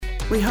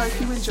We hope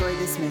you enjoy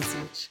this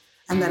message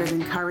and that it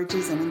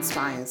encourages and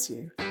inspires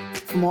you.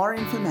 For more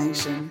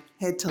information,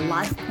 head to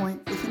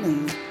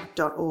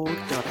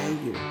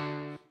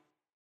lifepointwithane.org.au.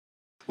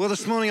 Well,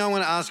 this morning I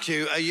want to ask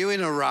you, are you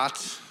in a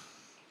rut?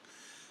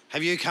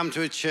 Have you come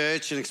to a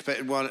church and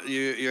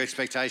your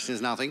expectation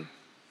is nothing?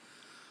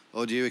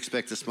 Or do you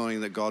expect this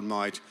morning that God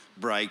might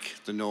break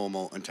the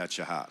normal and touch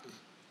your heart?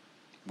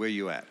 Where are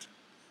you at?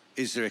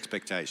 Is there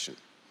expectation?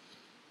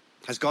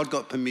 Has God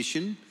got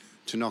permission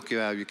to knock you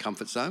out of your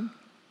comfort zone?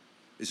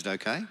 Is it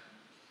okay?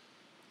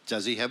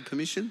 Does he have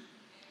permission?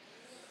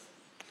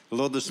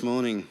 Lord, this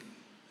morning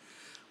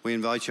we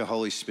invite your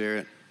Holy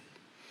Spirit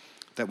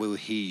that we will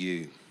hear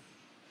you.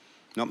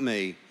 Not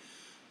me,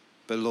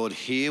 but Lord,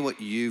 hear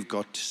what you've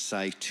got to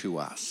say to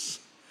us.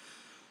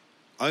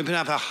 Open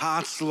up our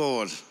hearts,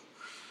 Lord.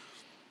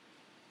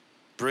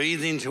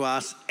 Breathe into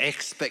us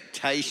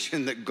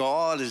expectation that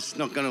God is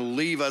not going to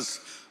leave us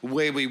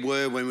where we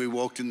were when we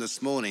walked in this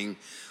morning,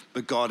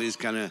 but God is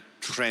going to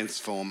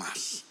transform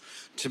us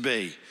to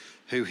be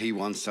who he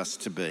wants us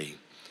to be.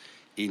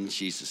 In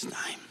Jesus'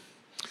 name.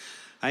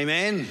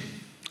 Amen.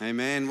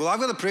 Amen. Well, I've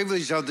got the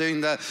privilege of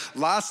doing the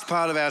last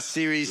part of our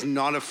series,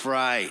 Not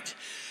Afraid.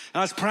 And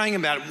I was praying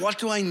about what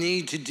do I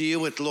need to deal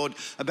with, Lord,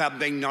 about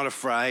being not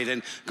afraid.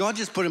 And God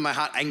just put in my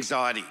heart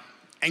anxiety.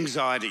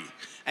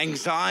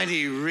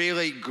 Anxiety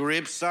really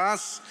grips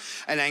us,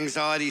 and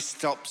anxiety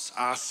stops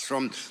us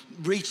from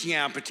reaching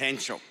our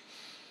potential.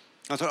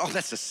 I thought,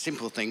 that's a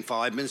simple thing.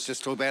 5 minutes,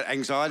 just talk about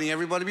anxiety, and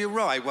everybody will be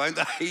right, won't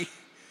they?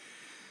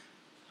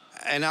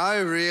 And I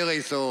really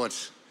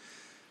thought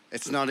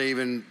it's not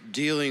even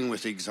dealing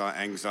with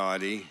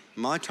anxiety.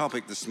 My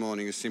topic this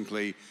morning is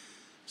simply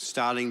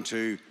starting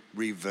to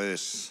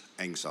reverse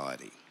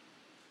anxiety.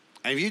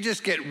 And if you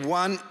just get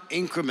one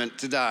increment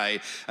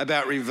today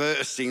about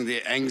reversing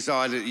the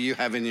anxiety that you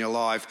have in your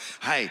life,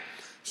 hey,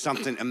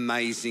 something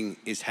amazing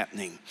is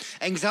happening.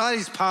 Anxiety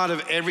is part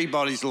of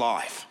everybody's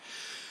life.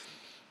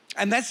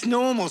 And that's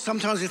normal.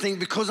 Sometimes you think,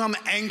 because I'm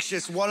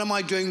anxious, what am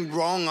I doing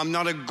wrong? I'm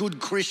not a good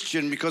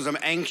Christian because I'm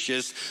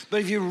anxious.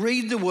 But if you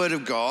read the Word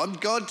of God,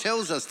 God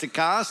tells us to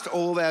cast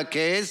all of our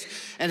cares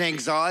and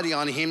anxiety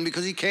on him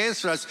because he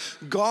cares for us.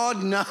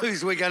 God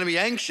knows we're going to be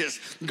anxious.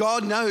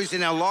 God knows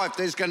in our life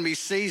there's going to be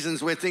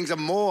seasons where things are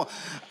more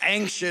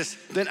anxious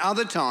than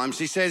other times.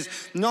 He says,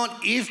 not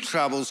if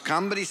troubles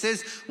come, but he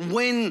says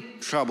when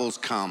troubles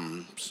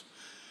comes.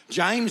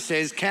 James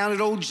says, count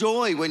it all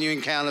joy when you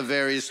encounter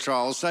various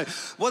trials. So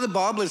what the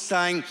Bible is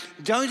saying,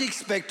 don't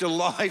expect a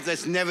life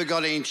that's never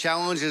got any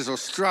challenges or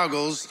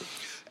struggles.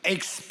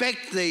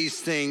 Expect these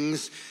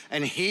things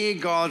and hear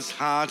God's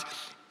heart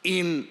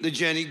in the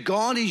journey.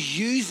 God is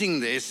using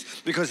this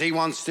because he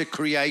wants to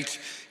create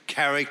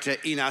character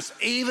in us.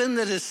 Even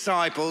the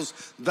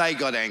disciples, they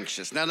got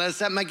anxious. Now, does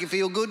that make you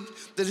feel good?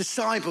 The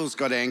disciples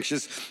got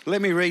anxious.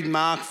 Let me read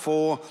Mark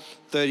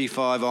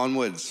 4:35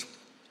 onwards.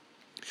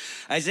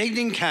 As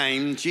evening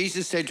came,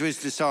 Jesus said to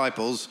his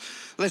disciples,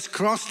 let's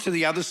cross to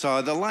the other side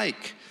of the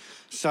lake.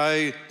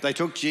 So they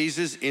took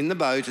Jesus in the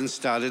boat and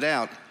started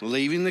out,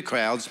 leaving the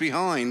crowds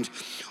behind,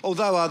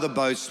 although other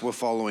boats were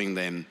following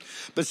them.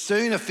 But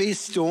soon a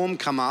fierce storm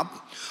came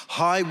up.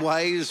 High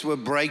waves were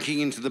breaking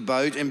into the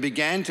boat and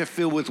began to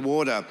fill with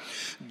water.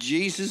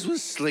 Jesus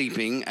was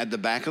sleeping at the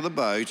back of the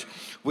boat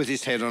with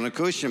his head on a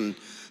cushion.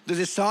 The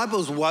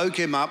disciples woke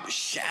him up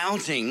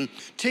shouting,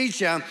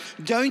 Teacher,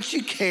 don't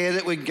you care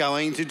that we're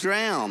going to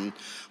drown?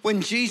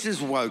 When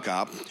Jesus woke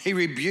up, he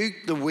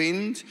rebuked the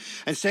wind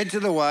and said to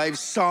the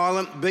waves,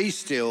 Silent, be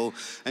still.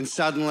 And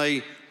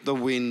suddenly the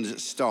wind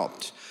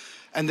stopped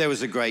and there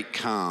was a great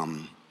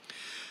calm.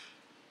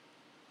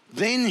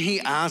 Then he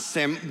asked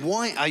them,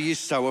 why are you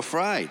so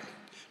afraid?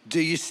 Do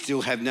you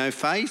still have no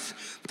faith?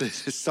 The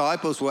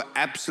disciples were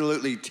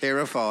absolutely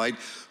terrified.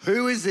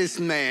 Who is this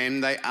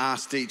man? They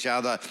asked each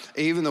other.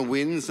 Even the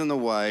winds and the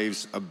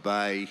waves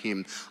obey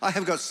him. I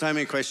have got so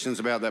many questions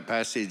about that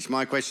passage.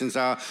 My questions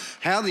are,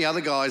 how the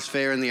other guys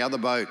fare in the other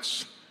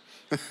boats?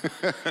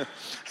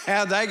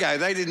 How'd they go?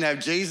 They didn't have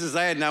Jesus.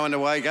 They had no one to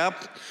wake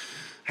up.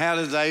 How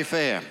did they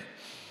fare?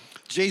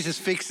 Jesus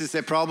fixes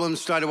their problem.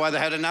 Straight away they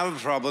had another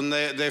problem.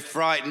 They're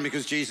frightened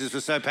because Jesus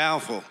was so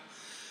powerful.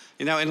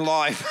 You know, in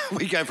life,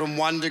 we go from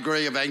one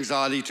degree of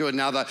anxiety to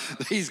another.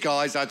 These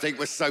guys, I think,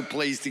 were so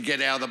pleased to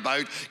get out of the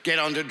boat, get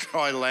onto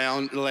dry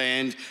land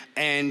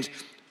and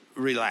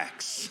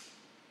relax.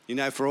 You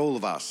know, for all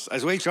of us,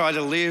 as we try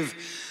to live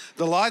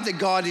the life that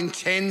God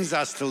intends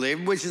us to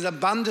live, which is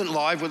abundant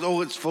life with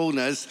all its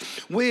fullness,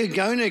 we're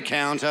going to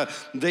encounter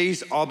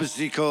these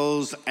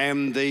obstacles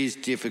and these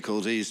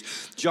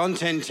difficulties. John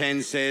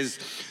 10:10 says,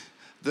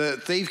 the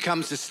thief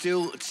comes to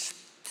steal,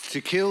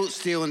 to kill,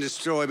 steal and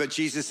destroy, but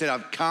Jesus said,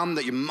 I've come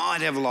that you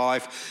might have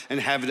life and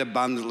have it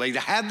abundantly. To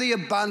have the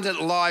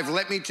abundant life,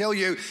 let me tell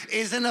you,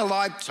 isn't a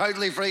life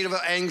totally free of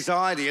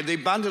anxiety. The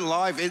abundant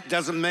life, it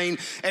doesn't mean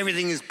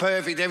everything is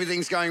perfect,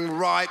 everything's going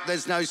right,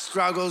 there's no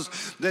struggles,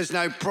 there's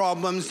no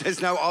problems,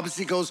 there's no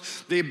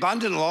obstacles. The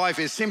abundant life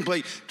is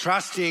simply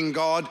trusting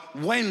God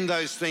when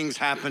those things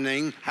are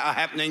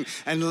happening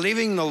and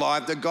living the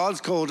life that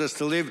God's called us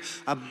to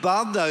live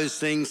above those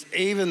things,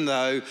 even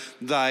though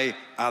they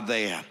are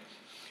there.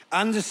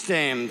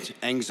 Understand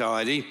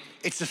anxiety.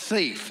 It's a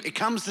thief. It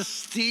comes to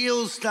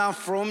steal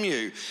stuff from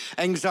you.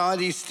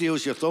 Anxiety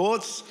steals your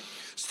thoughts,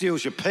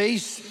 steals your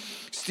peace,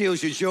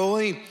 steals your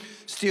joy,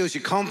 steals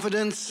your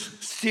confidence,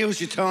 steals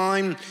your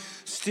time,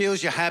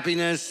 steals your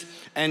happiness,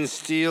 and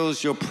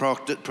steals your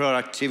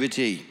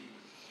productivity.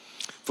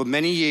 For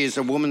many years,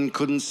 a woman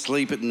couldn't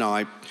sleep at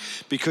night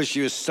because she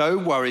was so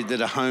worried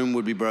that her home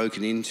would be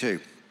broken into.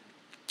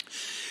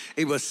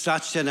 It was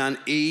such an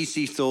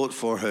uneasy thought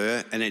for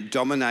her, and it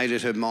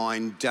dominated her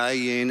mind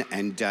day in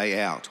and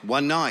day out.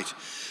 One night,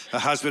 her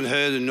husband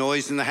heard a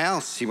noise in the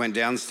house. He went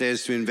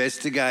downstairs to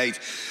investigate.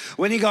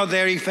 When he got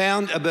there, he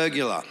found a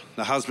burglar.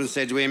 The husband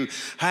said to him,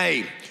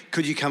 "Hey,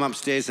 could you come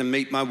upstairs and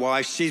meet my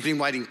wife? She's been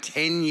waiting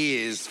 10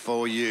 years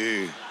for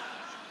you."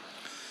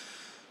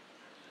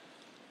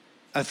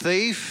 A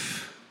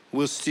thief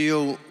will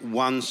steal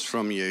once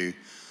from you,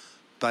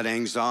 but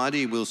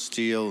anxiety will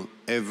steal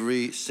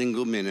every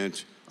single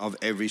minute of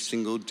every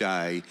single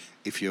day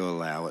if you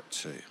allow it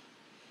to.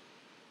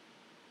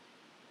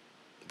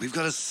 We've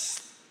got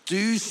to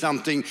do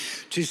something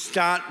to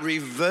start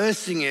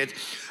reversing it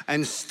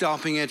and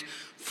stopping it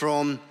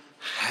from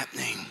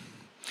happening.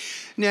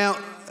 Now,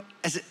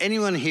 has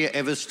anyone here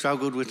ever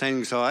struggled with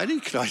anxiety?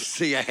 Could I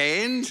see a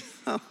hand?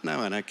 Oh, no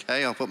one.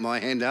 Okay, I'll put my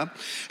hand up.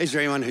 Is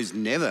there anyone who's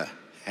never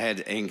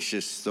had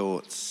anxious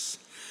thoughts?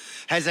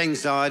 Has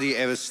anxiety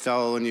ever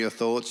stolen your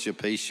thoughts, your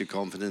peace, your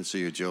confidence, or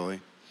your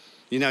joy?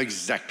 You know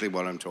exactly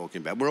what I'm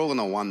talking about. We're all on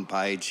the one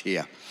page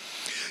here.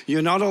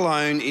 You're not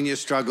alone in your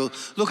struggle.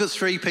 Look at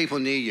 3 people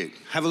near you.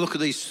 Have a look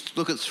at these.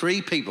 Look at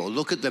 3 people.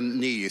 Look at them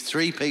near you.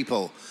 3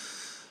 people.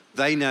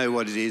 They know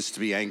what it is to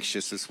be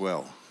anxious as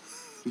well.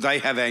 They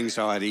have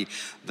anxiety.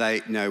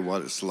 They know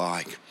what it's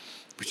like.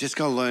 We've just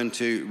got to learn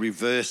to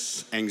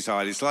reverse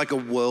anxiety. It's like a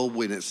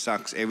whirlwind. It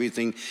sucks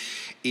everything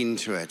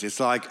into it. It's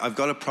like, I've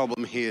got a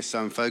problem here, so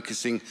I'm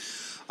focusing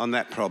on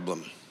that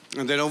problem.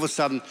 And then all of a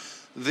sudden,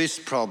 this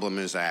problem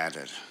is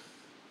added.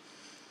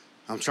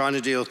 I'm trying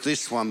to deal with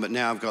this one, but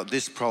now I've got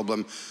this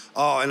problem.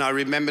 Oh, and I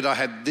remembered I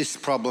had this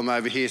problem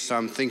over here, so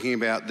I'm thinking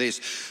about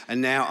this.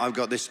 And now I've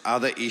got this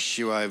other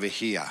issue over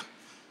here.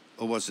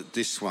 Or was it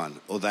this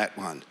one or that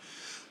one?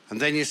 And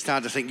then you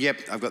start to think, yep,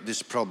 I've got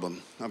this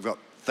problem. I've got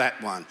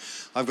that one.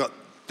 I've got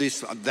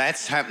this,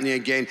 that's happening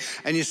again.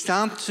 And you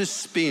start to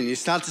spin,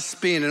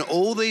 and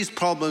all these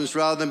problems,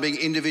 rather than being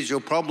individual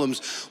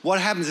problems,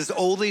 what happens is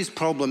all these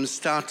problems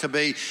start to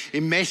be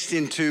enmeshed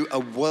into a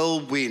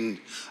whirlwind,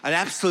 an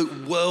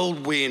absolute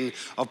whirlwind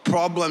of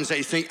problems that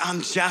you think,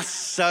 I'm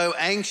just so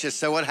anxious.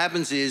 So what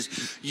happens is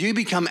you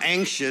become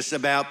anxious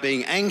about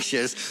being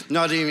anxious,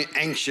 not even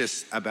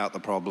anxious about the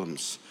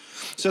problems.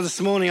 So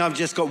this morning I've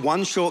just got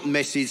one short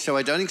message, so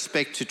I don't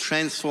expect to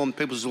transform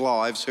people's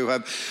lives who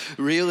have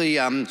really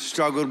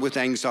struggled with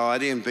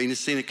anxiety and been to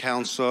see a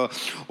counsellor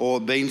or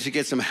been to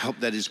get some help.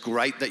 That is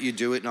great that you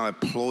do it, and I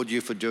applaud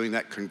you for doing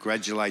that.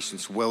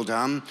 Congratulations, well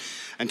done.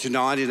 And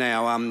tonight in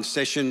our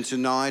session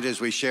tonight,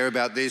 as we share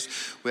about this,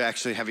 we're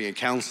actually having a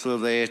counsellor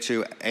there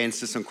to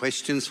answer some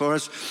questions for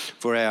us,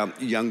 for our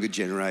younger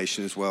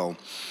generation as well.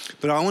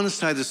 But I want to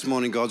say this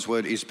morning, God's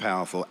word is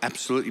powerful,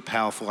 absolutely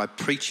powerful. I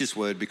preach his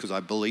word because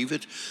I believe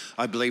it.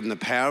 I believe in the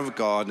power of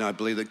God, and I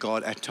believe that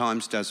God at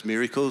times does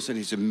miracles, and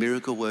he's a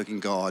miracle-working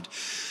God.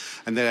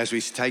 And that as we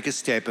take a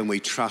step and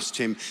we trust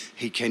him,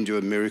 he can do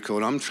a miracle.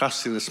 And I'm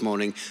trusting this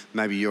morning,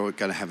 maybe you're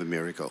going to have a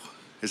miracle.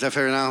 Is that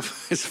fair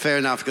enough? It's fair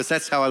enough, because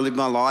that's how I live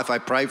my life. I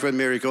pray for a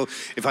miracle.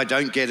 If I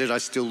don't get it, I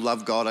still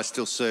love God. I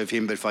still serve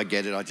him. But if I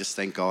get it, I just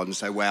thank God and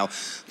say, wow,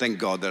 thank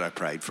God that I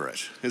prayed for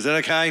it. Is that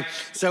okay?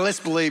 So let's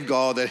believe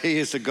God that he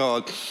is a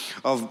God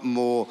of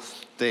more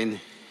than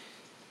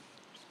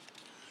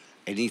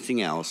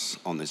anything else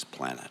on this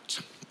planet.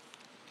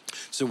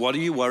 So what are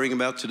you worrying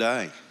about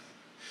today?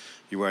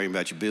 You're worrying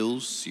about your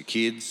bills, your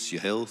kids,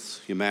 your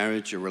health, your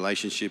marriage, your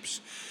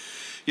relationships,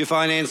 your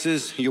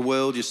finances, your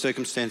world, your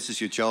circumstances,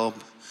 your job.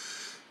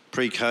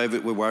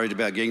 Pre-COVID, we're worried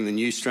about getting the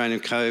new strain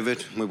of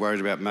COVID. We're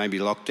worried about maybe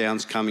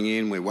lockdowns coming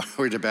in. We're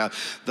worried about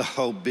the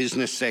whole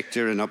business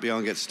sector and not being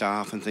able to get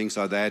staff and things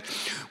like that.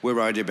 We're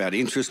worried about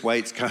interest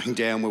rates going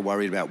down. We're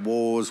worried about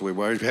wars. We're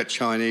worried about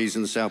Chinese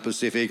in the South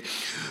Pacific.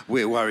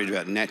 We're worried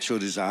about natural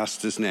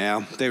disasters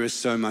now. There is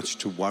so much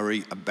to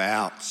worry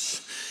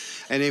about.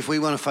 And if we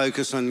want to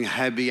focus on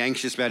be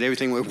anxious about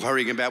everything we're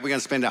worrying about, we're going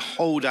to spend a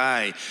whole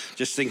day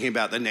just thinking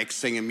about the next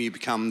thing, and it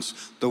becomes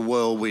the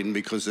whirlwind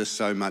because there's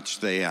so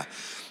much there.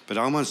 But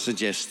I want to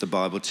suggest the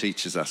Bible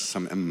teaches us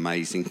some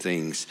amazing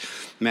things.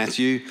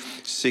 Matthew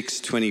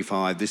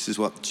 6:25, this is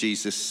what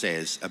Jesus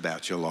says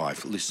about your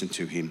life. Listen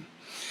to him.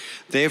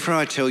 Therefore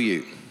I tell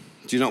you,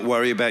 do not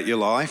worry about your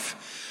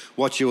life,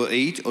 what you will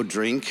eat or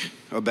drink,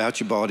 or about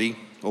your body,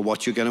 or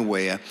what you're going to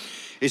wear.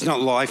 Is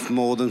not life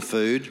more than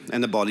food,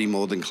 and the body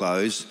more than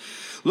clothes?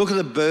 Look at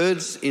the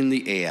birds in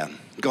the air.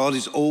 God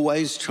is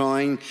always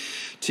trying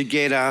to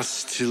get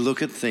us to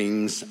look at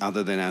things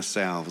other than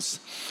ourselves.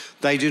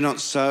 They do not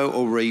sow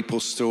or reap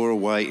or store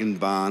away in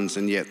barns,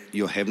 and yet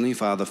your heavenly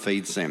Father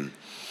feeds them.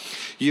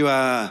 You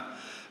are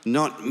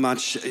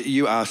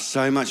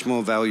so much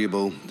more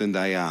valuable than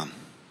they are.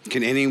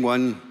 Can any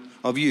one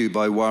of you,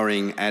 by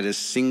worrying, add a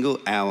single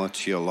hour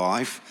to your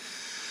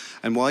life?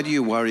 And why do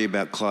you worry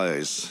about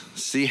clothes?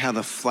 See how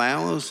the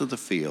flowers of the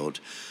field,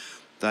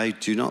 they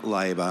do not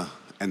labour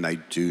and they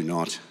do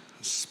not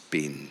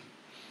spin.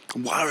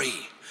 Worry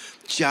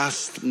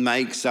just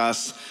makes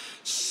us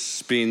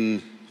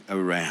spin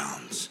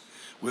around.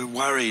 We're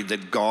worried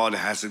that God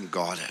hasn't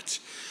got it.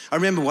 I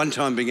remember one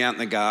time being out in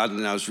the garden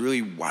and I was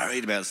really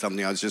worried about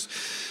something. I was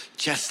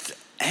just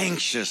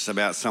anxious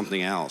about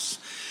something else.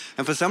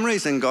 And for some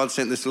reason, God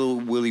sent this little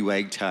woolly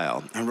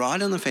wagtail. And right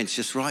on the fence,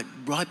 just right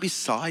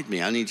beside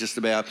me, only just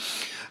about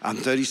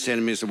 30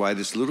 centimetres away,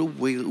 this little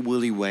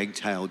woolly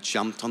wagtail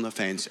jumped on the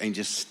fence and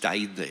just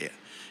stayed there.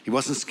 He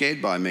wasn't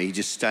scared by me, he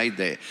just stayed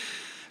there.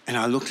 And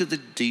I looked at the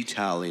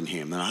detail in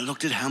him, and I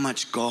looked at how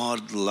much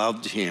God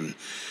loved him.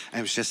 And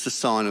it was just a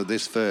sign of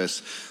this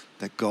verse,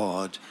 that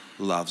God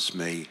loves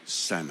me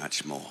so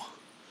much more.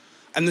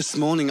 And this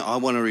morning, I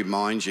want to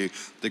remind you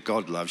that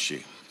God loves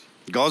you.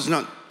 God's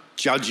not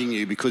judging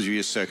you because of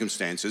your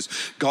circumstances.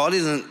 God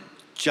isn't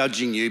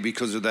judging you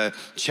because of the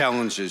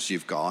challenges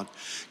you've got.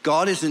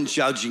 God isn't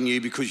judging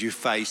you because you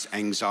face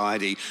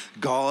anxiety.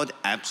 God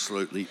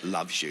absolutely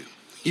loves you.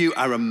 You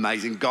are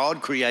amazing.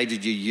 God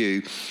created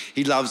you.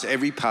 He loves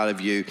every part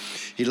of you.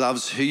 He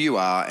loves who you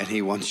are, and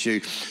he wants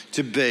you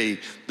to be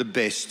the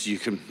best you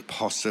can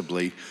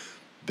possibly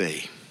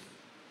be.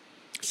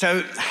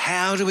 So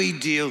how do we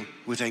deal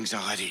with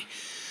anxiety?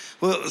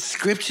 Well,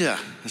 Scripture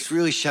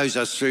really shows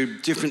us through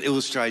different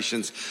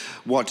illustrations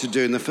what to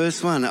do. And the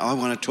first one I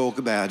want to talk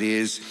about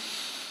is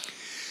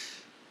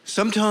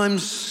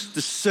sometimes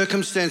the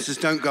circumstances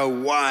don't go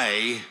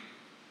away,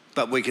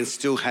 but we can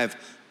still have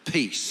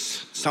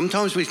peace.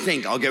 Sometimes we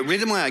think, I'll get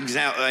rid of my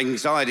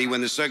anxiety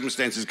when the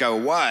circumstances go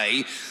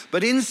away.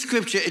 But in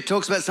Scripture, it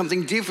talks about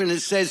something different.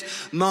 It says,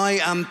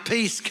 my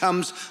peace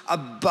comes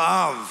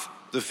above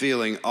the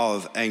feeling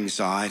of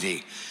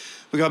anxiety.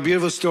 We've got a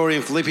beautiful story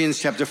in Philippians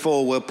chapter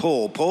 4 where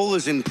Paul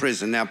is in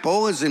prison. Now,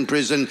 Paul is in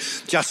prison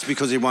just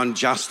because he wanted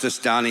justice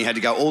done. He had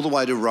to go all the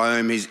way to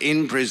Rome. He's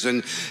in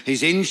prison.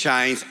 He's in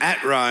chains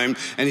at Rome,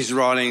 and he's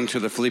writing to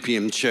the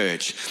Philippian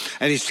church.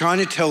 And he's trying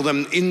to tell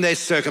them in their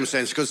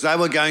circumstance, because they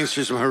were going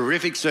through some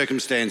horrific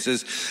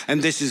circumstances,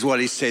 and this is what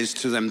he says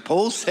to them.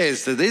 Paul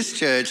says to this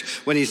church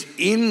when he's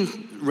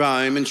in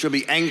Rome and should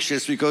be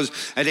anxious because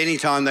at any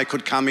time they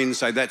could come in and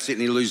say, that's it,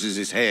 and he loses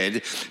his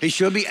head. He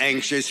should be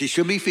anxious. He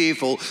should be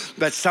fearful.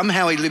 But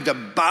somehow he lived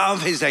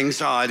above his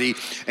anxiety,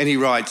 and he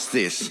writes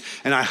this,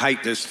 and I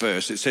hate this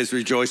verse. It says,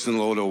 rejoice in the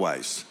Lord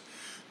always.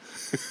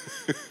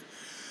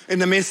 In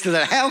the midst of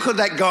that, how could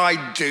that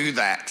guy do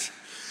that?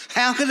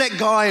 How could that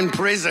guy in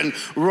prison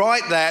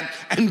write that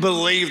and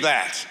believe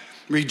that?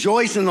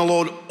 Rejoice in the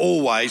Lord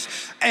always.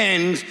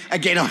 And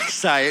again, I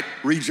say it,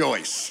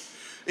 rejoice.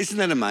 Isn't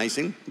that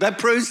amazing? That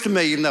proves to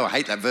me, even though I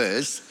hate that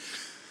verse,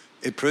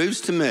 it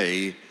proves to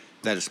me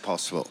that it's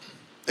possible.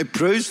 It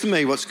proves to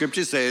me what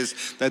Scripture says,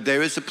 that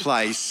there is a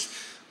place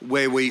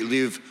where we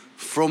live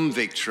from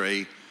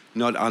victory,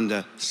 not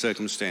under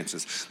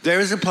circumstances. There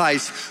is a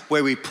place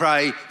where we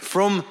pray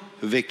from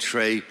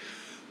victory,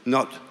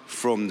 not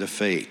from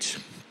defeat.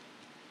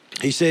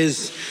 He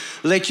says,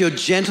 let your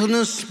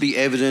gentleness be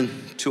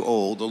evident to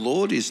all. The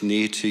Lord is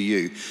near to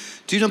you.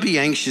 Do not be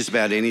anxious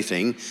about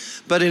anything,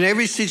 but in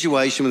every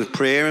situation with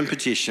prayer and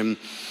petition,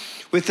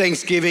 with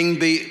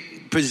thanksgiving,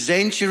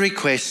 present your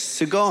requests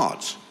to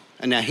God.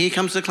 And now here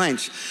comes the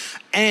clench.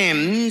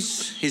 And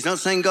he's not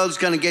saying God's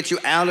going to get you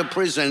out of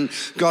prison.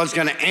 God's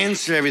going to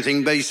answer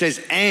everything. But he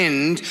says,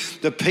 and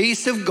the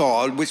peace of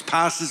God, which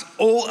passes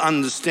all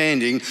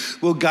understanding,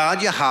 will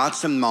guard your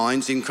hearts and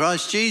minds in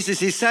Christ Jesus.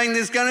 He's saying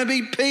there's going to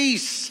be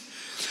peace.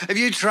 If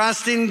you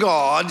trust in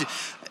God,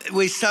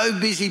 we're so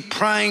busy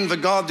praying for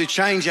God to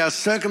change our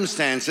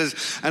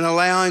circumstances and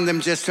allowing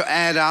them just to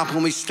add up,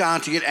 and we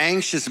start to get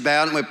anxious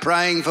about it, and we're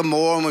praying for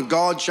more, and when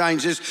God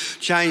changes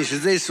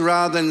this,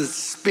 rather than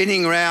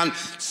spinning around,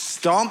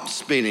 stop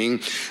spinning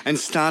and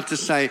start to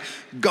say,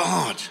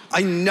 God,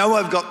 I know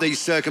I've got these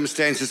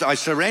circumstances. I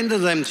surrender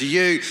them to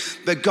you.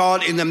 But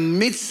God, in the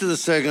midst of the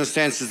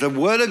circumstances, the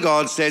Word of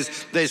God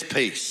says there's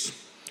peace.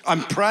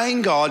 I'm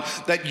praying, God,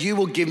 that you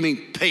will give me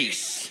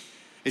peace.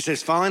 It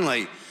says,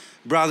 finally,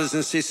 brothers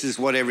and sisters,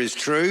 whatever is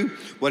true,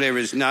 whatever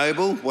is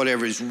noble,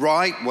 whatever is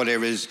right,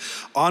 whatever is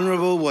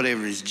honourable,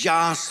 whatever is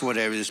just,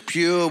 whatever is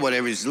pure,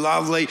 whatever is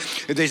lovely,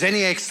 if there's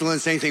any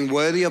excellence, anything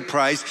worthy of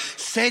praise,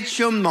 set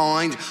your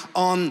mind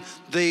on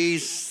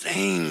these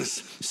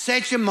things.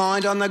 Set your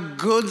mind on the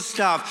good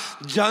stuff.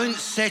 Don't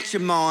set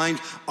your mind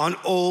on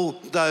all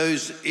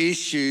those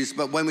issues.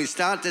 But when we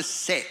start to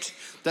set,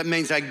 that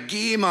means I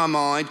gear my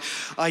mind,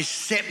 I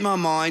set my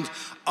mind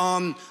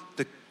on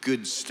the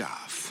good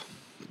stuff,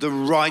 the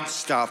right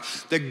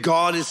stuff, that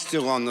God is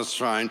still on the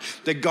throne,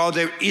 that God,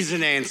 there is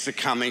an answer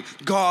coming.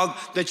 God,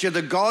 that you're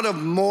the God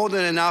of more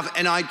than enough,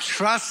 and I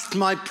trust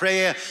my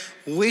prayer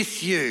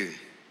with you.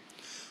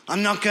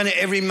 I'm not going to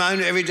every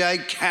moment, every day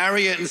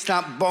carry it and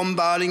start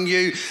bombarding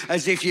you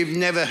as if you've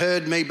never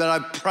heard me, but I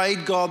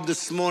prayed God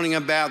this morning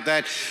about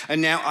that,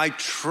 and now I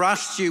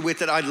trust you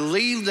with it. I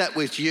leave that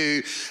with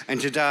you,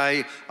 and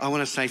today I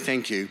want to say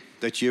thank you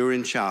that you're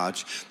in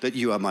charge, that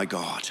you are my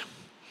God.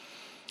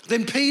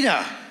 Then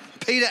Peter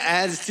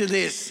adds to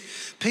this.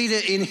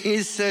 Peter, in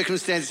his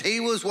circumstance, he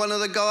was one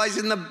of the guys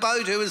in the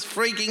boat who was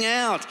freaking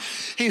out.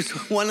 He was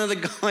one of the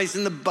guys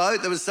in the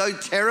boat that was so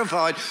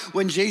terrified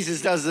when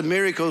Jesus does the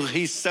miracle.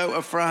 He's so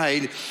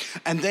afraid.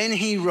 And then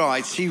he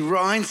writes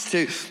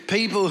to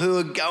people who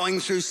are going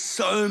through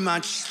so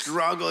much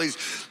struggle,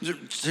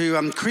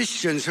 to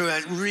Christians who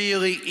are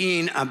really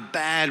in a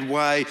bad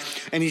way.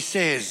 And he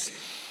says,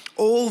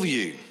 all of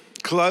you,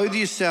 clothe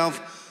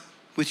yourself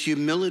with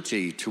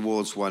humility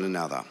towards one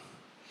another,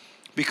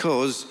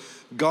 because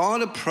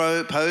God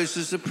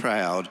opposes the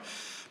proud,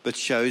 but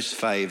shows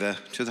favour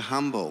to the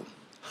humble.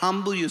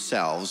 Humble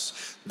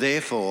yourselves,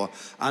 therefore,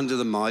 under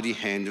the mighty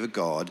hand of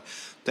God,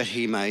 that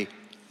he may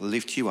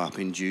lift you up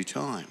in due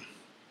time.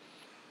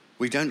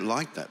 We don't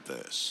like that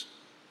verse,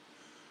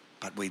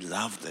 but we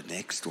love the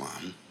next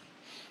one.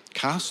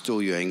 Cast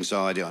all your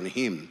anxiety on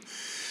him,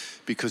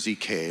 because he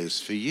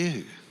cares for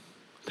you.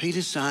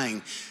 Peter's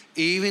saying,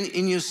 even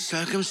in your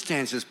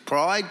circumstances,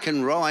 pride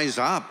can rise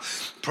up.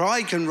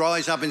 Pride can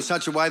rise up in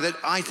such a way that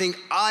I think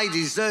I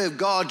deserve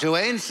God to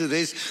answer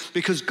this,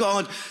 because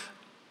God,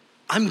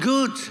 I'm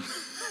good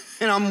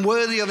and I'm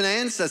worthy of an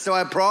answer. So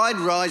our pride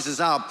rises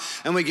up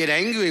and we get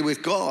angry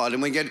with God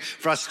and we get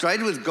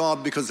frustrated with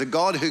God, because the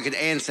God who can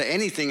answer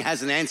anything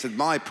hasn't answered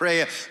my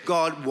prayer.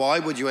 God, why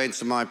would you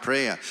answer my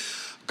prayer?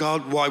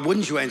 God, why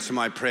wouldn't you answer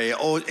my prayer?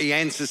 Or he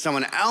answers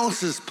someone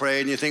else's prayer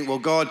and you think, well,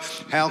 God,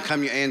 how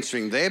come you're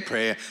answering their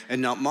prayer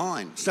and not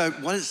mine? So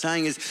what it's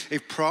saying is,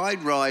 if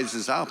pride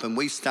rises up and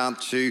we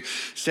start to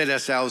set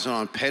ourselves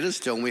on a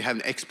pedestal and we have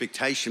an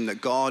expectation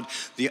that God,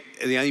 the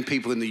only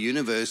people in the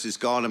universe is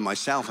God and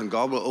myself, and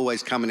God will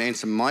always come and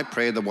answer my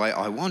prayer the way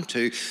I want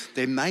to,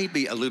 there may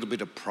be a little bit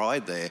of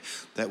pride there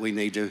that we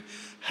need to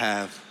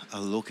have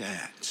a look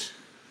at.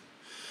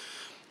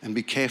 And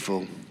be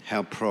careful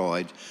how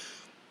pride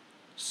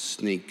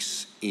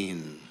sneaks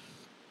in.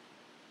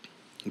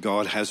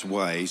 God has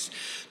ways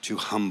to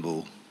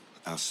humble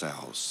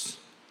ourselves.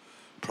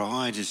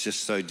 Pride is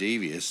just so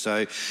devious.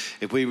 So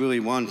if we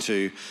really want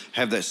to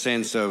have that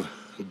sense of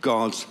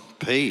God's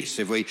peace,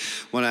 if we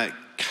want to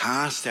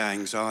cast our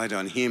anxiety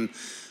on him,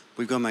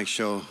 we've got to make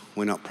sure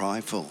we're not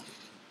prideful.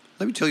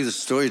 Let me tell you the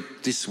story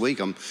this week.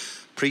 I'm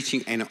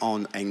preaching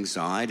on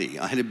anxiety.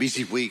 I had a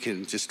busy week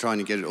and just trying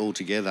to get it all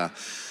together.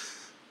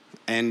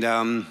 And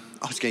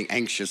I was getting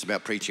anxious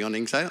about preaching on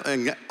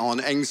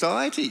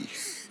anxiety.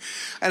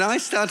 And I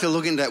started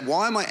looking at,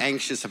 why am I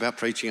anxious about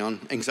preaching on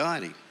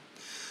anxiety?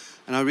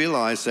 And I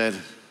realised that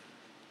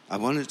I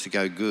wanted it to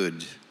go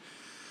good.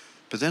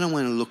 But then I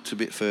went and looked a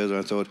bit further.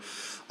 I thought,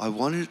 I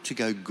wanted it to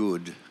go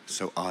good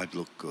so I'd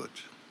look good.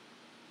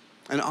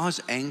 And I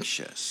was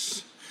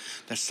anxious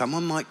that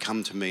someone might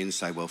come to me and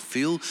say, well,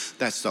 Phil,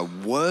 that's the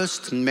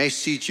worst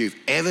message you've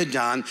ever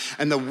done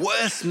and the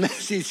worst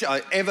message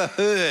I ever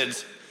heard.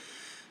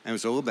 And it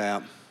was all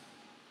about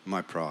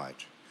my pride.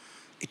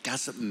 It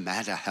doesn't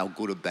matter how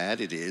good or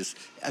bad it is.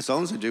 As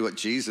long as I do what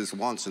Jesus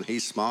wants and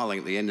he's smiling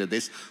at the end of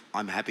this,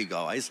 I'm happy,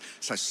 guys.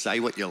 So say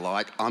what you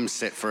like. I'm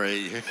set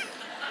free.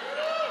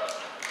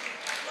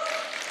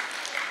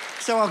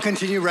 So I'll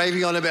continue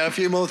raving on about a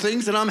few more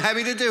things and I'm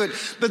happy to do it.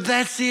 But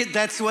that's it.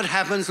 That's what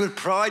happens with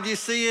pride. You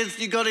see it.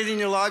 You got it in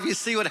your life. You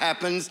see what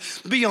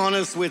happens. Be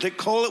honest with it.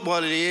 Call it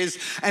what it is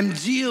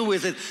and deal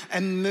with it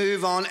and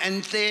move on.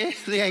 And there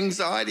the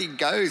anxiety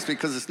goes,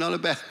 because it's not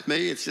about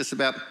me. It's just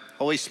about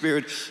Holy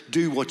Spirit,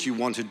 do what you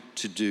wanted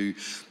to do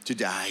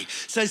today.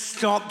 So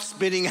stop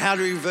spinning. How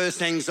to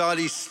reverse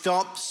anxiety?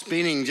 Stop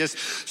spinning. Just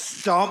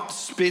stop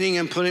spinning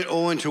and put it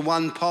all into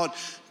one pot.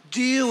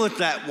 Deal with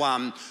that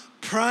one.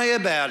 Pray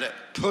about it.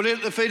 Put it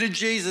at the feet of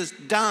Jesus.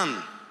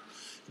 Done.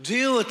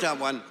 Deal with that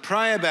one.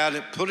 Pray about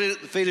it. Put it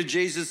at the feet of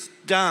Jesus.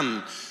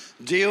 Done.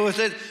 Deal with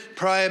it.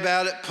 Pray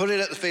about it. Put it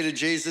at the feet of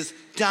Jesus.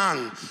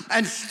 Done.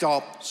 And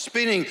stop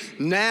spinning.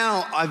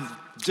 Now I've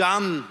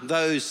done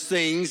those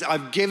things.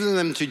 I've given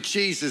them to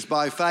Jesus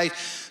by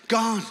faith.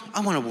 God,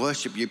 I want to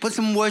worship you. Put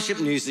some worship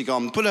music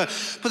on. Put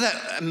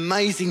that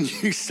amazing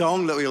new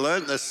song that we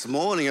learned this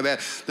morning about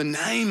the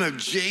name of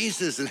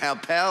Jesus and how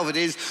powerful it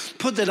is.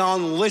 Put that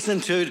on, listen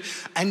to it,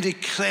 and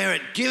declare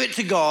it. Give it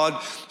to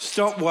God.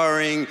 Stop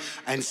worrying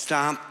and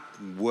start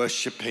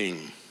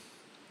worshiping.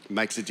 It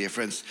makes a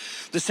difference.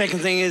 The second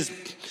thing is,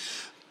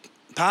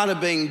 part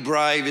of being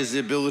brave is the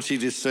ability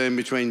to discern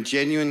between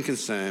genuine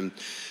concern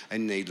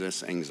and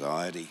needless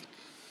anxiety.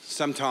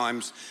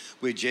 Sometimes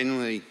we're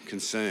genuinely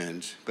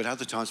concerned, but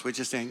other times we're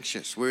just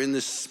anxious. We're in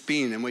the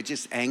spin and we're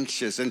just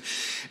anxious. And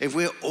if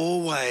we're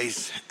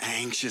always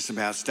anxious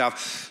about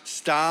stuff,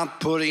 start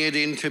putting it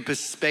into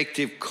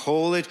perspective.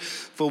 Call it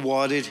for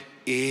what it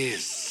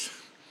is.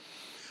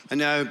 I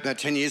know about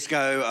 10 years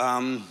ago,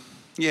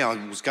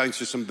 I was going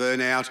through some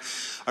burnout.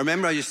 I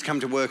remember I used to come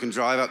to work and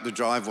drive up the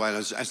driveway. And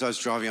as I was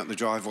driving up the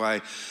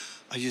driveway,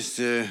 I used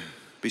to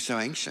be so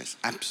anxious,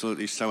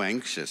 absolutely so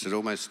anxious. It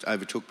almost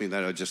overtook me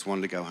that I just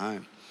wanted to go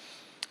home.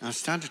 And I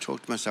started to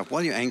talk to myself,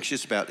 what are you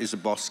anxious about? Is the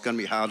boss going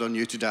to be hard on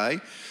you today?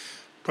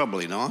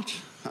 Probably not.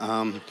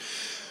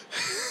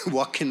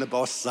 What can the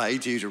boss say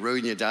to you to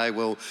ruin your day?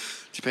 Well,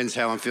 it depends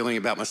how I'm feeling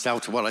about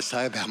myself to what I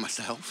say about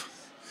myself.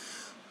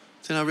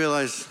 Then I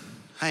realised,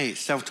 hey,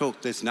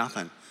 self-talk, there's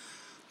nothing.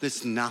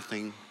 There's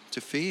nothing to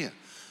fear.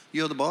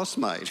 You're the boss,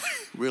 mate.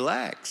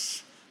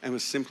 Relax. And it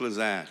was simple as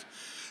that.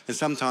 And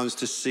sometimes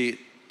to see it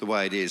the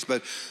way it is.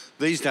 But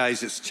these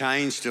days it's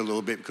changed a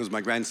little bit because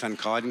my grandson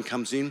Kaiden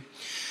comes in.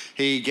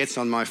 He gets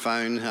on my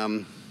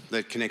phone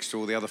that connects to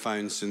all the other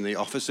phones in the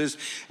offices,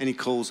 and he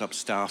calls up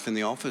staff in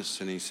the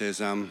office and he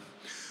says,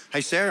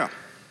 hey Sarah,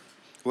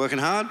 working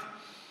hard?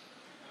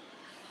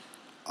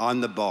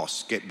 I'm the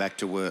boss, get back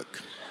to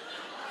work.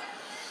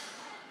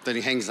 Then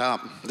he hangs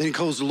up. Then he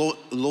calls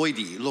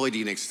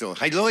Lloydie next door.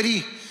 Hey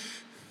Lloydie,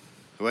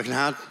 working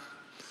hard?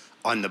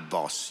 I'm the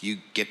boss, you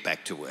get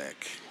back to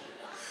work.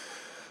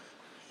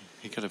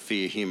 You've got to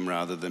fear him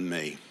rather than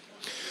me.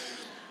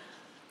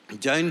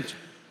 Don't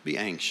be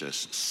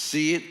anxious.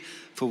 See it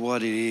for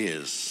what it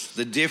is.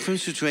 The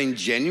difference between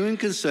genuine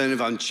concern,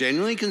 if I'm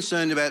genuinely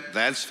concerned about,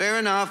 that's fair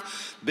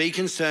enough. Be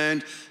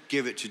concerned,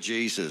 give it to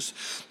Jesus.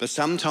 But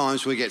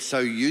sometimes we get so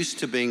used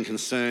to being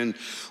concerned,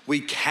 we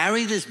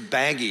carry this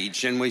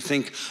baggage and we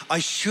think, I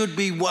should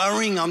be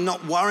worrying, I'm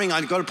not worrying,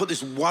 I've got to put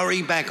this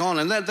worry back on.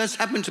 And that's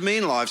happened to me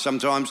in life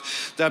sometimes,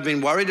 that I've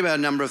been worried about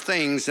a number of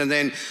things and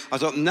then I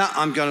thought, no,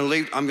 I'm going to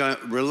leave, I'm going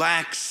to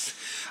relax.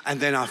 And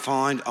then I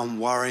find I'm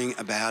worrying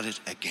about it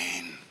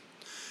again.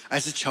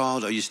 As a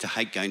child, I used to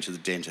hate going to the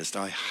dentist.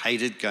 I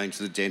hated going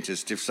to the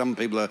dentist. If some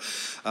people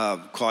are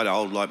quite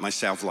old, like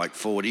myself, like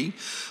 40,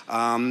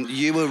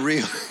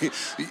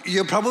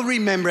 you'll probably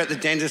remember at the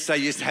dentist they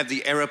used to have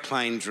the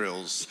aeroplane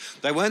drills.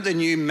 They weren't the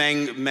new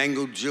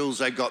mangled drills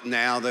they've got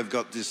now. They've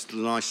got this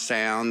nice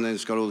sound and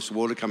it's got all this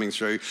water coming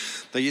through.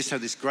 They used to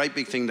have this great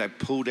big thing they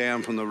pull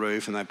down from the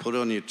roof and they put it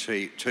on your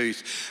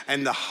tooth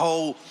and the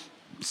whole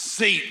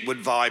seat would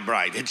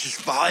vibrate. It'd just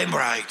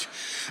vibrate.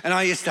 And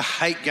I used to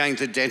hate going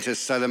to the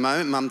dentist. So the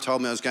moment Mum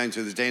told me I was going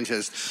to the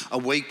dentist, a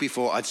week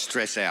before I'd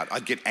stress out.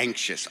 I'd get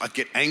anxious. I'd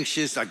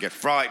get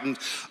frightened.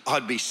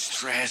 I'd be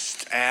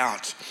stressed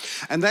out.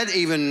 And that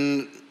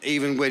even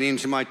went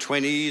into my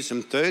 20s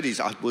and 30s.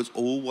 I was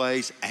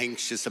always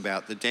anxious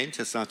about the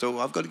dentist. And I thought,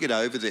 well, I've got to get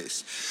over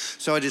this.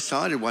 So I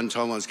decided one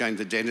time I was going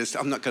to the dentist,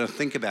 I'm not going to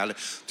think about it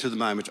till the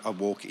moment I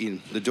walk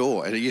in the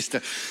door. And I used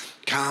to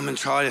calm and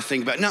try to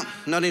think about, no,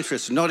 not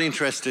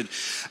interested.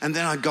 And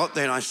then I got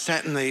there and I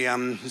sat in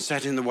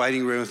the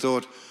waiting room and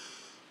thought,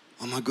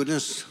 oh my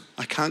goodness,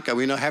 I can't go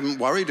in. I haven't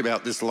worried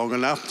about this long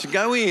enough to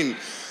go in.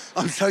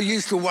 I'm so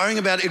used to worrying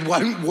about it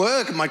won't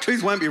work. My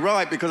tooth won't be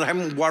right because I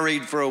haven't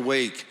worried for a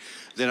week.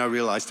 Then I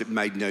realised it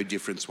made no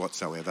difference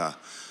whatsoever.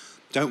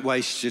 Don't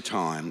waste your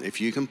time.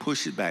 If you can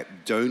push it back,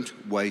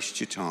 don't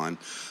waste your time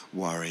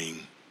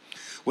worrying.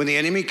 When the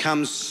enemy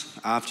comes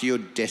after your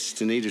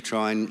destiny to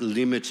try and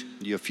limit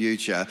your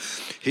future,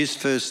 his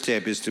first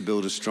step is to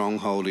build a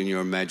stronghold in your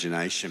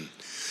imagination.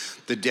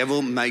 The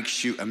devil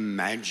makes you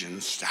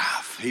imagine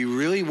stuff. He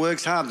really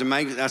works hard to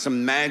make us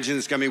imagine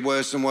it's going to be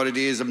worse than what it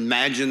is.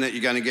 Imagine that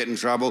you're going to get in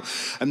trouble.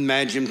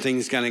 Imagine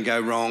things are going to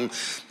go wrong.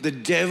 The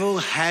devil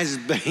has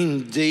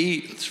been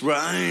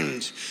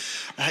dethroned.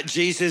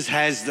 Jesus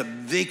has the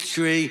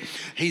victory.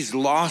 He's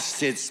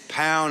lost its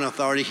power and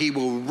authority. He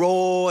will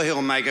roar.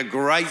 He'll make a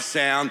great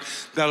sound.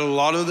 But a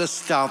lot of the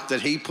stuff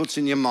that he puts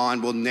in your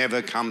mind will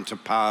never come to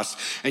pass.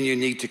 And you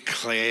need to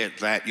declare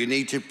that. You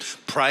need to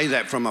pray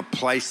that from a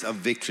place of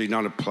victory,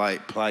 not a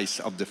place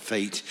of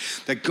defeat.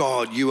 That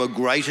God, you are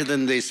greater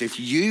than this. If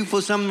you,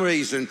 for some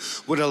reason,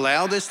 would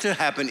allow this to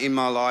happen in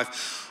my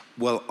life,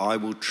 well, I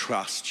will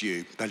trust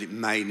you, but it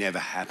may never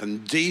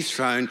happen.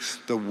 Dethrone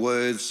the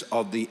words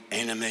of the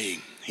enemy.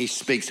 He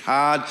speaks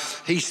hard,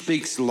 he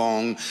speaks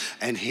long,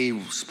 and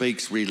he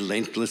speaks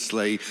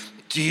relentlessly.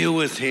 Deal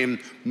with him,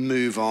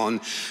 move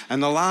on.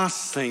 And the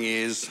last thing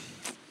is,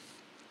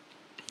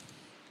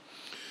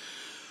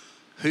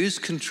 who's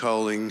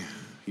controlling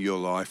your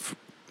life?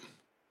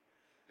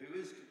 Who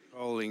is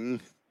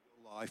controlling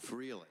your life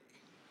really?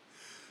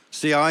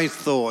 See, I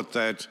thought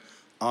that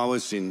I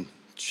was in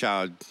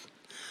charge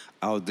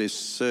of this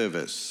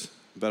service,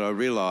 but I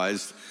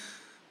realised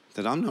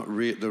that I'm not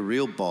the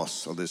real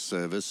boss of this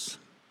service.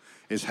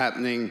 Is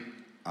happening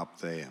up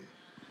there.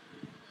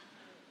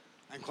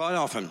 And quite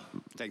often,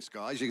 thanks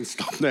guys, you can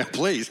stop now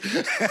please.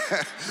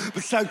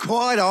 But so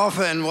quite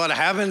often what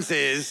happens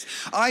is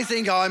I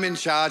think I'm in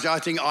charge, I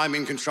think I'm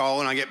in control,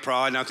 and I get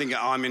pride and I think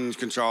I'm in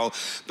control,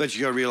 but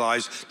you gotta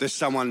realise there's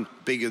someone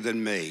bigger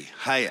than me.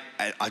 Hey,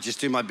 I just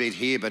do my bit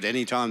here, but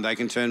anytime they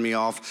can turn me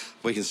off,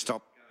 we can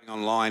stop going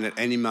online at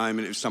any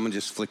moment if someone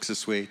just flicks a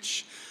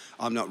switch.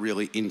 I'm not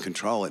really in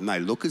control. It may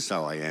look as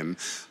though I am,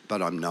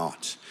 but I'm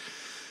not.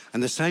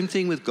 And the same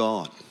thing with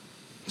God.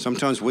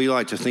 Sometimes we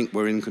like to think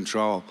we're in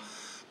control.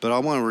 But I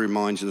want to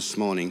remind you this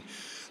morning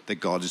that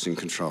God is in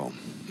control.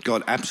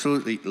 God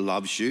absolutely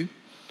loves you.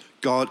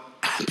 God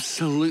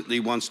absolutely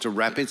wants to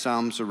wrap its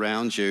arms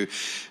around you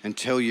and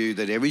tell you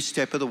that every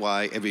step of the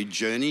way, every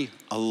journey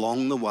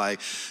along the way,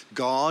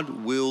 God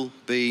will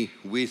be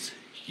with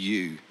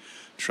you.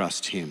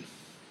 Trust him.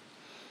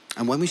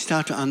 And when we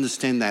start to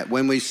understand that,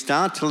 when we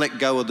start to let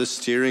go of the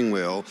steering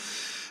wheel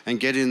and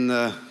get in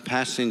the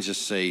passenger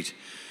seat,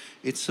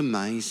 it's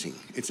amazing.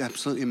 It's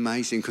absolutely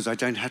amazing because I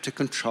don't have to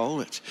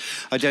control it.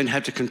 I don't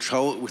have to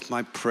control it with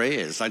my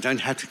prayers. I don't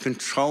have to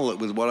control it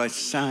with what I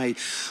say.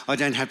 I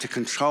don't have to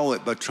control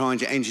it by trying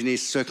to engineer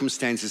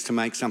circumstances to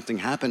make something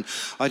happen.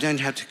 I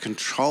don't have to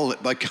control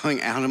it by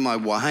going out of my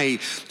way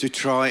to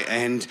try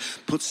and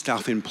put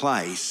stuff in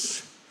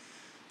place.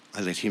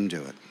 I let him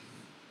do it.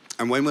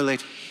 And when we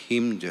let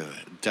him do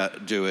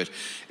it,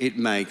 it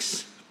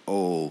makes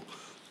all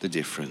the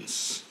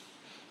difference.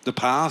 The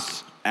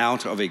path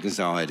out of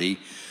anxiety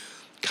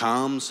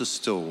calms the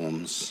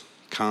storms,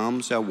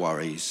 calms our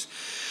worries,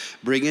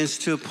 bring us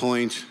to a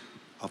point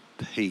of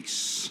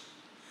peace.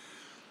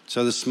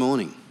 So this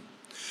morning,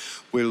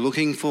 we're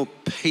looking for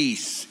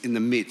peace in the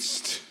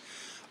midst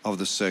of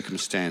the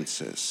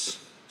circumstances.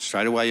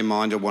 Straight away your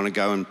mind will want to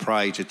go and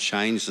pray to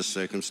change the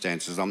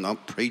circumstances. I'm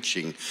not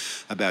preaching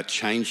about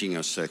changing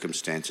your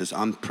circumstances.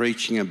 I'm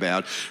preaching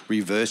about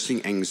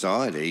reversing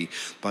anxiety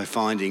by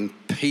finding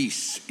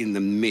peace in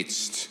the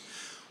midst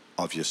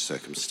of your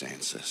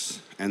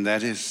circumstances. And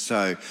that is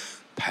so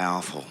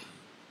powerful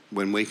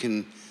when we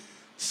can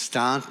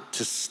start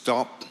to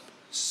stop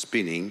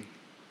spinning,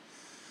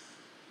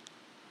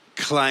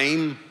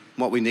 claim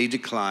what we need to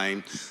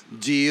claim,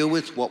 deal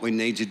with what we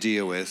need to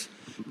deal with,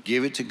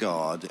 give it to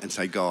God and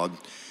say, God,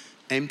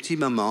 empty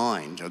my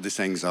mind of this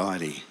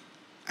anxiety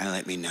and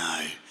let me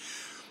know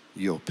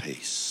your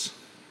peace.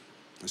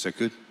 Is that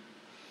good?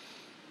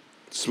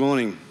 This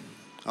morning,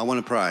 I want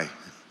to pray.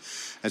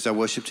 As our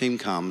worship team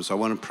comes, I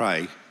want to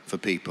pray for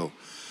people.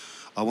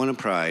 I want to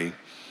pray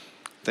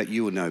that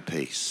you will know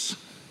peace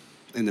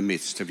in the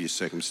midst of your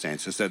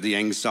circumstances, that the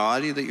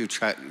anxiety that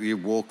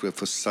you've walked with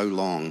for so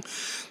long,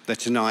 that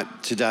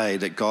today,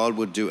 that God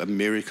would do a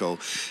miracle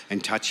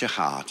and touch your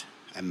heart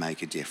and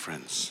make a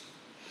difference.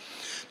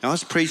 Now, I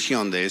was preaching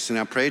on this, and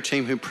our prayer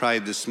team who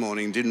prayed this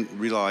morning didn't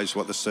realise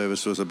what the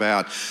service was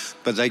about,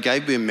 but they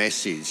gave me a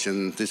message,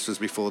 and this was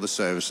before the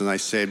service, and they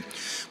said,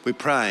 we're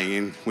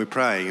praying,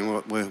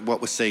 and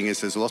what we're seeing is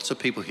there's lots of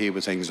people here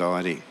with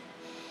anxiety.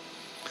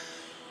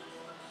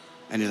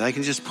 And if they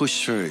can just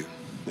push through,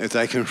 if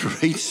they can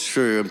reach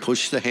through and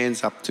push their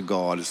hands up to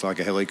God, it's like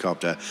a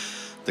helicopter,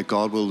 that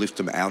God will lift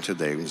them out of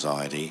their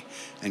anxiety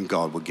and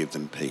God will give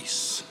them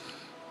peace.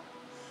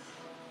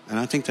 And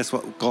I think that's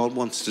what God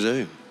wants to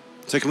do.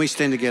 So can we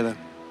stand together?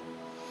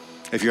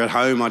 If you're at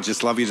home, I'd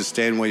just love you to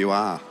stand where you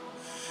are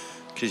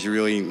because you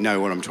really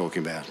know what I'm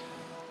talking about.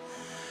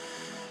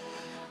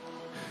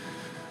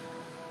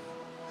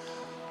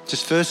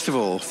 Just first of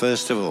all,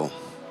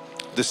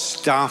 the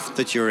stuff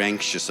that you're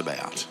anxious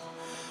about.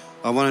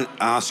 I want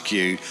to ask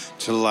you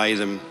to lay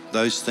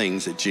those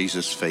things at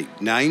Jesus'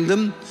 feet. Name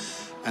them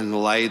and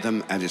lay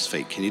them at his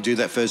feet. Can you do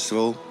that first of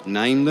all?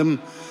 Name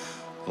them,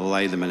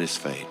 lay them at his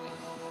feet.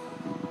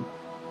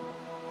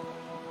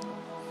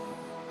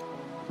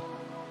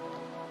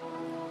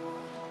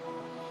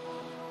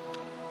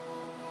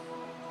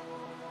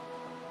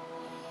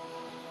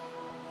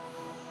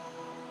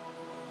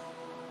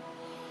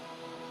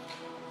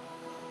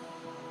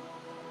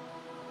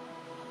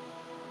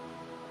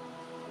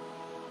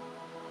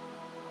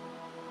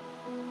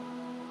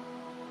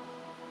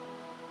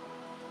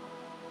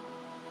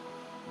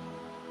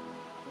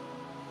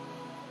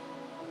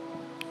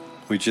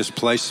 We just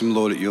place them,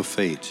 Lord, at your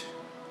feet.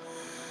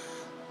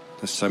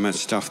 There's so much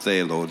stuff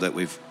there, Lord, that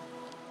we've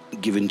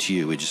given to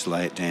you. We just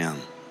lay it down.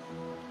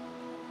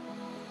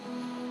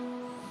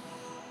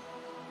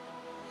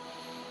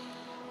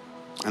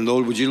 And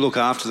Lord, would you look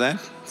after that?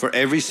 For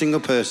every single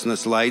person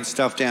that's laid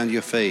stuff down to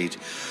your feet,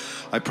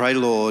 I pray,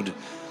 Lord,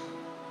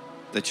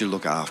 that you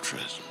look after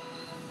it.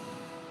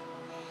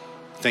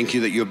 Thank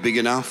you that you're big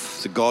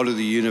enough. The God of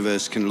the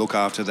universe can look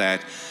after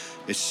that.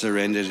 It's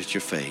surrendered at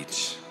your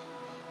feet.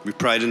 We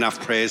prayed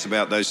enough prayers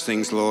about those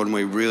things, Lord, and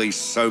we really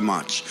so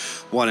much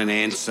want an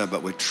answer,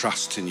 but we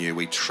trust in you.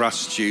 We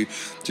trust you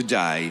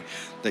today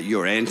that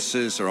your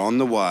answers are on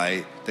the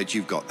way, that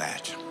you've got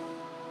that.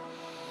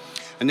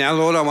 And now,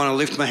 Lord, I want to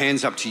lift my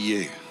hands up to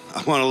you.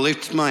 I want to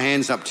lift my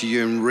hands up to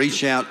you and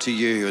reach out to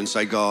you and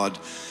say, God,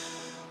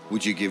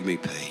 would you give me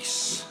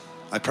peace?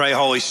 I pray,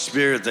 Holy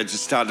Spirit, that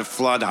just start to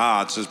flood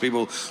hearts as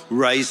people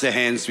raise their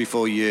hands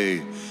before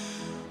you.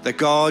 That,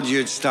 God,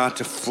 you'd start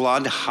to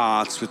flood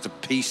hearts with the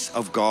peace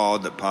of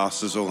God that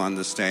passes all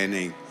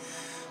understanding.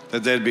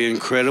 That there'd be an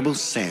incredible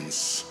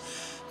sense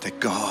that,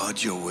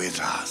 God, you're with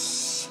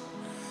us.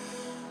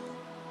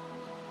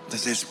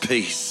 That there's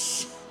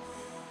peace.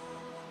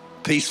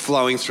 Peace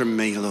flowing through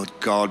me, Lord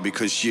God,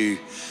 because you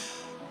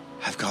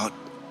have got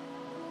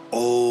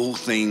all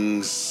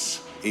things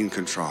in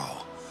control.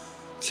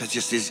 So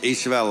just as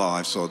each of our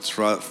lives, Lord,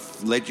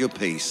 let your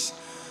peace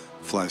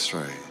flow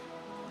through.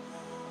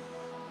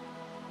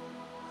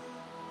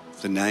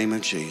 The name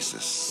of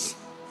Jesus.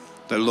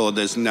 That, Lord,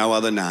 there's no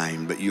other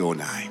name but your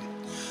name.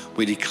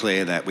 We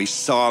declare that. We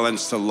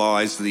silence the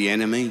lies of the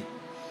enemy.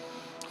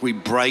 We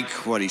break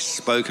what he's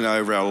spoken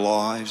over our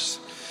lives.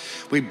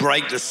 We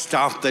break the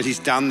stuff that he's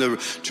done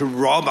to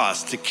rob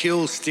us, to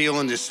kill, steal,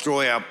 and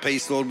destroy our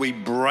peace, Lord. We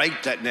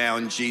break that now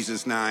in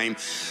Jesus' name.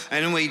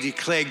 And we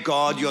declare,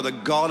 God, you're the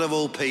God of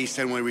all peace,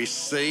 and we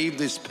receive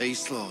this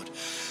peace, Lord.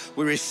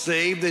 We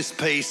receive this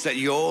peace that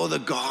you're the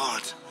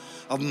God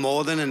of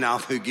more than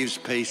enough who gives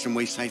peace, and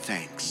we say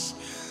thanks.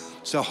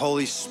 So,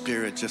 Holy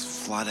Spirit, just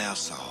flood our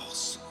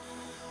souls.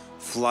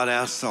 Flood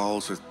our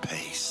souls with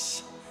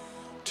peace,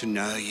 to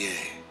know you,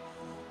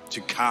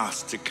 to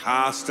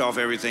cast off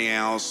everything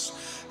else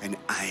and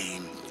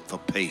aim for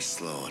peace,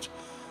 Lord.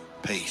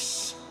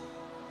 Peace.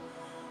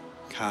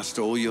 Cast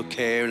all your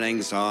care and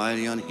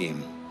anxiety on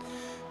him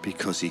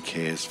because he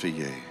cares for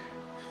you.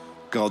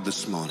 God,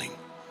 this morning,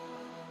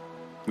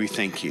 we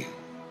thank you.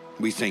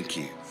 We thank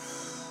you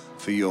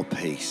for your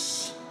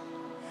peace.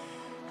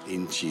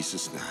 In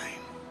Jesus'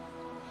 name.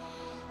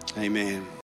 Amen.